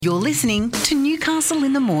You're listening to Newcastle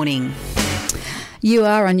in the Morning. You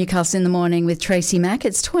are on Newcastle in the Morning with Tracy Mack.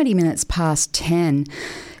 It's 20 minutes past 10.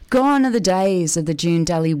 Gone are the days of the June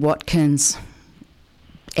Daly Watkins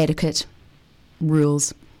etiquette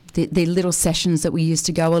rules. The little sessions that we used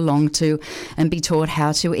to go along to and be taught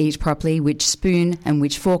how to eat properly, which spoon and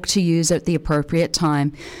which fork to use at the appropriate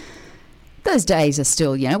time. Those days are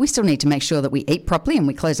still, we still need to make sure that we eat properly and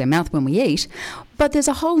we close our mouth when we eat. But there's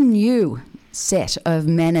a whole new set of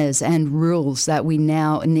manners and rules that we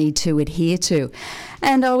now need to adhere to.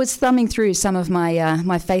 And I was thumbing through some of my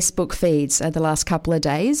Facebook feeds the last couple of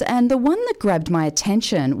days, and the one that grabbed my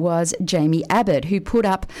attention was Jaime Abbott, who put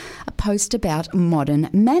up a post about modern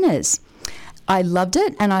manners. I loved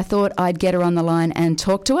it, and I thought I'd get her on the line and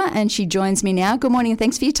talk to her, and she joins me now. Good morning, and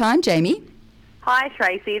thanks for your time, Jaime. Hi,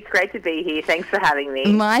 Tracy. It's great to be here. Thanks for having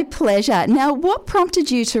me. My pleasure. Now, what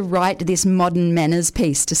prompted you to write this modern manners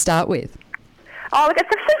piece to start with? Oh, look, it's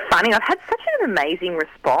actually funny. I've had such an amazing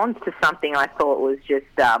response to something I thought was just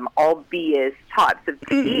obvious types of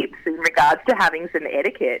tips in regards to having some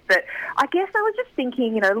etiquette. But I guess I was just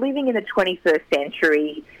thinking, living in the 21st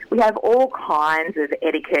century, we have all kinds of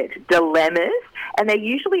etiquette dilemmas, and they're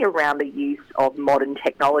usually around the use of modern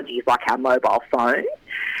technologies like our mobile phones.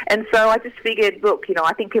 And so I just figured, look,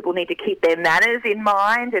 I think people need to keep their manners in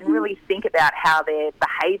mind and really think about how their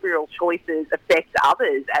behavioural choices affect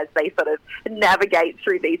others as they sort of navigate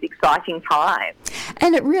through these exciting times.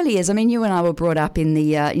 And it really is. I mean, you and I were brought up in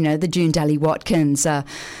the, the June Daly Watkins,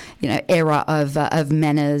 era of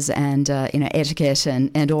manners and, etiquette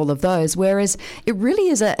and all of those, whereas it really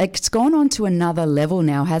is it's gone on to another level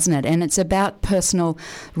now, hasn't it? And it's about personal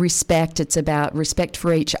respect, it's about respect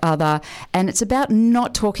for each other, and it's about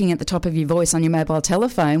not talking at the top of your voice on your mobile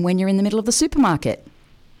telephone when you're in the middle of the supermarket.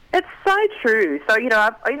 It's so true. So,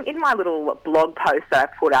 in my little blog post that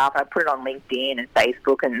I put up, I put it on LinkedIn and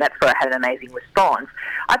Facebook, and that's where I had an amazing response.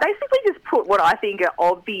 I basically just put what I think are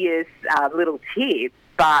obvious little tips,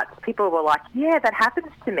 but people were like, yeah, that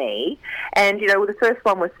happens to me. And, the first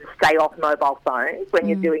one was to stay off mobile phones when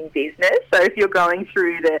you're doing business. So if you're going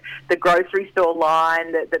through the grocery store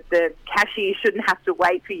line, the cashier shouldn't have to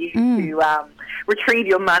wait for you to retrieve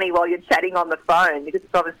your money while you're chatting on the phone, because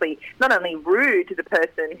it's obviously not only rude to the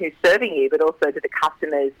person who's serving you, but also to the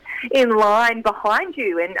customers in line behind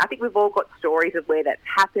you. And I think we've all got stories of where that's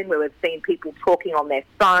happened, where we've seen people talking on their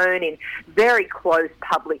phone in very close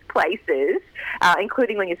public places,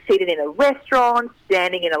 including when you're seated in a restaurant,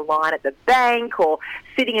 standing in a line at the bank, or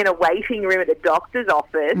sitting in a waiting room at the doctor's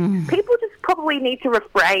office. People just probably need to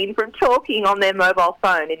refrain from talking on their mobile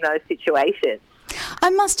phone in those situations. I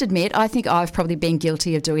must admit, I think I've probably been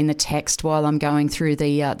guilty of doing the text while I'm going through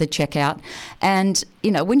the checkout. And,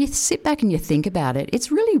 when you sit back and you think about it,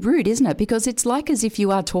 it's really rude, isn't it? Because it's like as if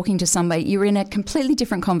you are talking to somebody, you're in a completely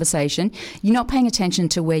different conversation, you're not paying attention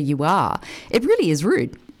to where you are. It really is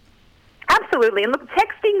rude. Absolutely. And look,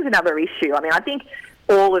 texting is another issue. I mean, I think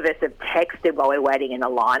all of us have texted while we're waiting in a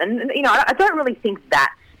line. And I don't really think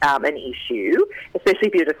that's an issue, especially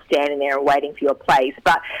if you're just standing there and waiting for your place.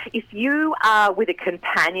 But if you are with a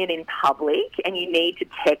companion in public and you need to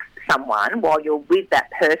text someone while you're with that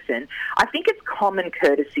person, I think it's common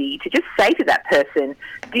courtesy to just say to that person,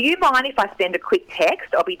 do you mind if I send a quick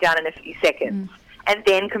text? I'll be done in a few seconds. And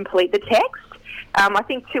then complete the text. I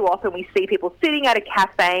think too often we see people sitting at a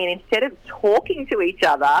cafe and instead of talking to each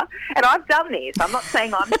other, and I've done this, I'm not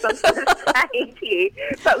saying I'm some sort of saint here,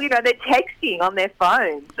 but, they're texting on their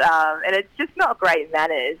phones, and it's just not great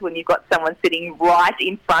manners when you've got someone sitting right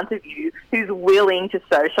in front of you who's willing to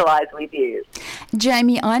socialise with you.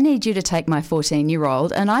 Jaime, I need you to take my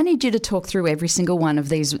 14-year-old and I need you to talk through every single one of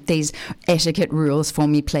these etiquette rules for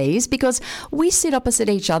me, please, because we sit opposite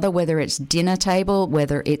each other, whether it's dinner table,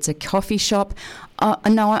 whether it's a coffee shop.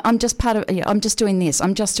 No, I'm just part of. I'm just doing this.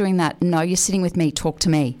 I'm just doing that. No, you're sitting with me. Talk to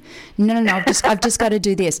me. No. I've just got to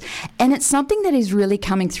do this, and it's something that is really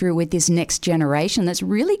coming through with this next generation. That's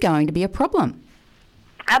really going to be a problem.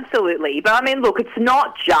 Absolutely, but I mean, look, it's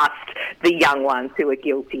not just the young ones who are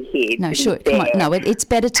guilty here. No, sure. Come on. No, it's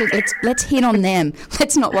better to let's hit on them.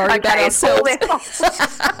 Let's not worry about ourselves.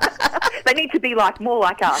 They need to be more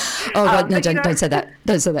like us. Oh God, no! Don't say that.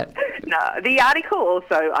 Don't say that. No, the article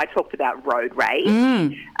also, I talked about road rage.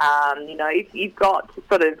 If you've got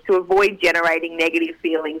to avoid generating negative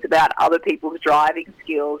feelings about other people's driving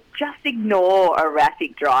skills, just ignore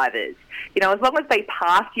erratic drivers. As long as they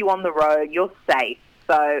pass you on the road, you're safe.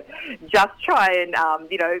 So just try and,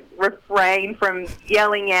 refrain from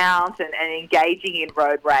yelling out and engaging in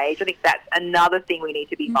road rage. I think that's another thing we need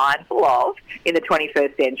to be mindful of in the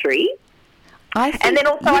 21st century. And then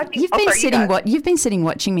also, I think you've been sitting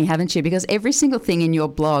watching me, haven't you? Because every single thing in your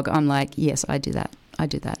blog, I'm like, yes, I do that.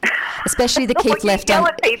 Especially the keep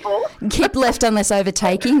left unless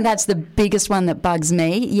overtaking. That's the biggest one that bugs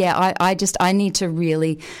me. Yeah, I need to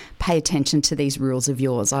really pay attention to these rules of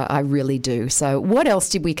yours. I really do. So what else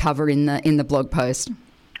did we cover in the blog post?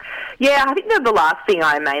 Yeah, I think the last thing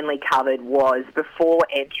I mainly covered was before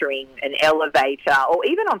entering an elevator or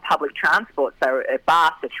even on public transport, so a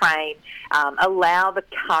bus, a train, allow the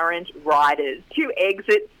current riders to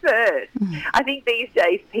exit first. I think these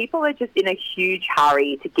days people are just in a huge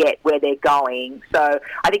hurry to get where they're going. So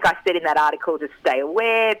I think I said in that article, just stay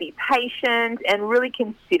aware, be patient, and really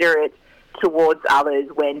consider it towards others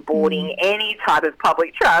when boarding any type of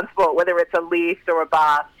public transport, whether it's a lift or a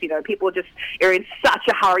bus. You know, people just are in such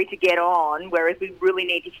a hurry to get on, whereas we really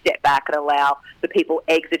need to step back and allow the people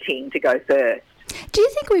exiting to go first. Do you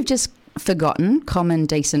think we've just forgotten common,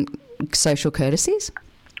 decent social courtesies?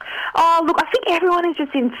 Oh, look, I think everyone is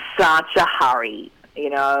just in such a hurry,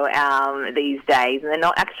 these days, and they're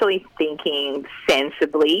not actually thinking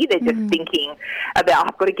sensibly. They're just thinking about,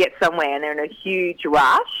 I've got to get somewhere, and they're in a huge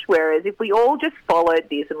rush, whereas if we all just followed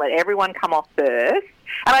this and let everyone come off first,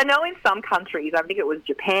 and I know in some countries, I think it was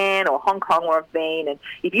Japan or Hong Kong where I've been, and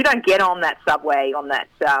if you don't get on that subway, on that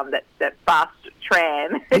fast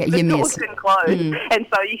tram, the doors can close. And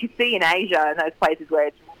so you can see in Asia and those places where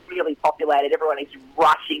it's really populated, everyone is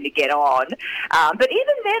rushing to get on. But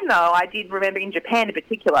even then, though, I did remember in Japan in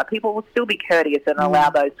particular, people will still be courteous and allow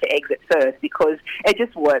those to exit first because it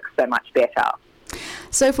just works so much better.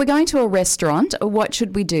 So if we're going to a restaurant, what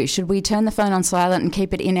should we do? Should we turn the phone on silent and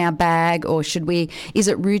keep it in our bag, or is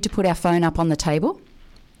it rude to put our phone up on the table?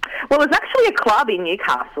 Well, there's actually a club in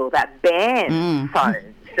Newcastle that bans phones,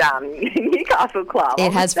 Newcastle Club.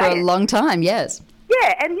 It has for a long time, yes.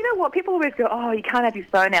 Yeah, and you know what? People always go, oh, you can't have your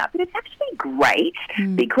phone out. But it's actually great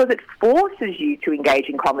because it forces you to engage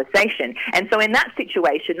in conversation. And so in that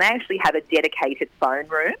situation, they actually have a dedicated phone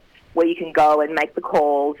room where you can go and make the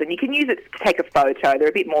calls, and you can use it to take a photo. They're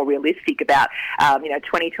a bit more realistic about,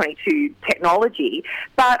 2022 technology.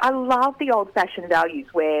 But I love the old-fashioned values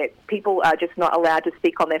where people are just not allowed to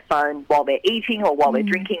speak on their phone while they're eating or while they're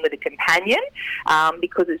drinking with a companion,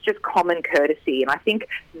 because it's just common courtesy. And I think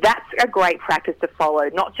that's a great practice to follow,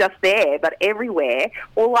 not just there, but everywhere.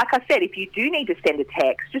 Or like I said, if you do need to send a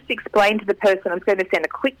text, just explain to the person, I'm going to send a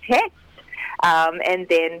quick text, and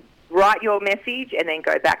then write your message and then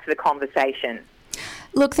go back to the conversation.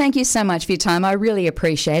 Look, thank you so much for your time. I really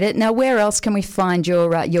appreciate it. Now, where else can we find your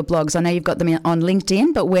blogs? I know you've got them on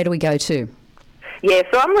LinkedIn, but where do we go to? Yeah,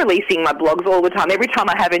 so I'm releasing my blogs all the time. Every time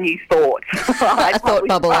I have a new thought. A thought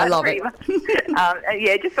bubble, I love it.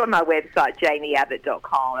 Just on my website,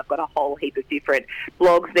 JaimeAbbott.com. I've got a whole heap of different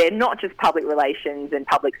blogs there, not just public relations and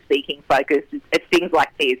public speaking focused. It's things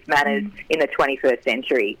like this, manners in the 21st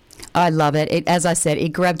century. I love it. As I said, it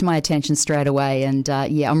grabbed my attention straight away, and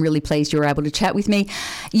I'm really pleased you were able to chat with me.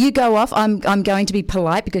 You go off. I'm going to be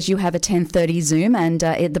polite because you have a 10:30 Zoom, and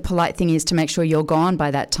the polite thing is to make sure you're gone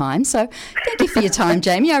by that time. So thank you for your time,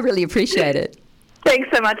 Jaime. I really appreciate it. Thanks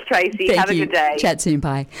so much, Tracy. Have a good day. Chat soon.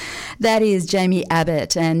 Bye. That is Jaime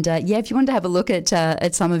Abbott. And if you want to have a look at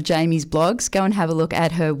some of Jaime's blogs, go and have a look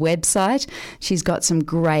at her website. She's got some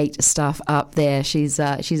great stuff up there. She's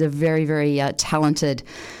a very, very talented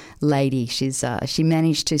lady. She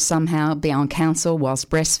managed to somehow be on council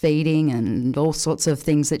whilst breastfeeding and all sorts of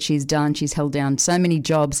things that she's done. She's held down so many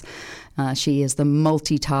jobs. She is the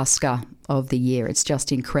multitasker of the year. It's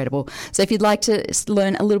just incredible. So if you'd like to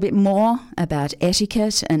learn a little bit more about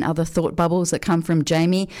etiquette and other thought bubbles that come from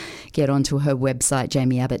Jaime, get onto her website,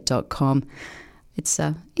 JaimeAbbott.com. It's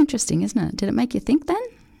interesting, isn't it? Did it make you think then?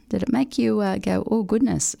 Did it make you go, oh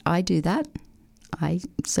goodness, I do that? I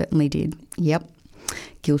certainly did. Yep.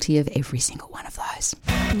 Guilty of every single one of those.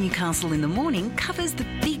 Newcastle in the Morning covers the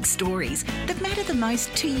big stories that matter the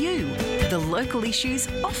most to you, the local issues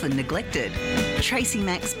often neglected. Tracy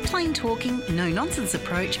Mack's plain talking, no nonsense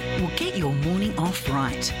approach will get your morning off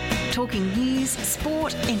right. Talking news,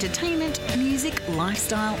 sport, entertainment, music,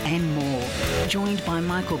 lifestyle and more. Joined by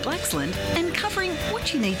Michael Blaxland and covering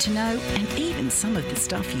what you need to know and even some of the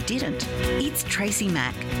stuff you didn't. It's Tracy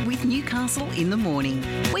Mack with Newcastle in the Morning.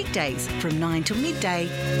 Weekdays from 9 till midday,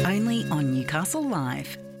 only on Newcastle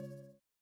Live.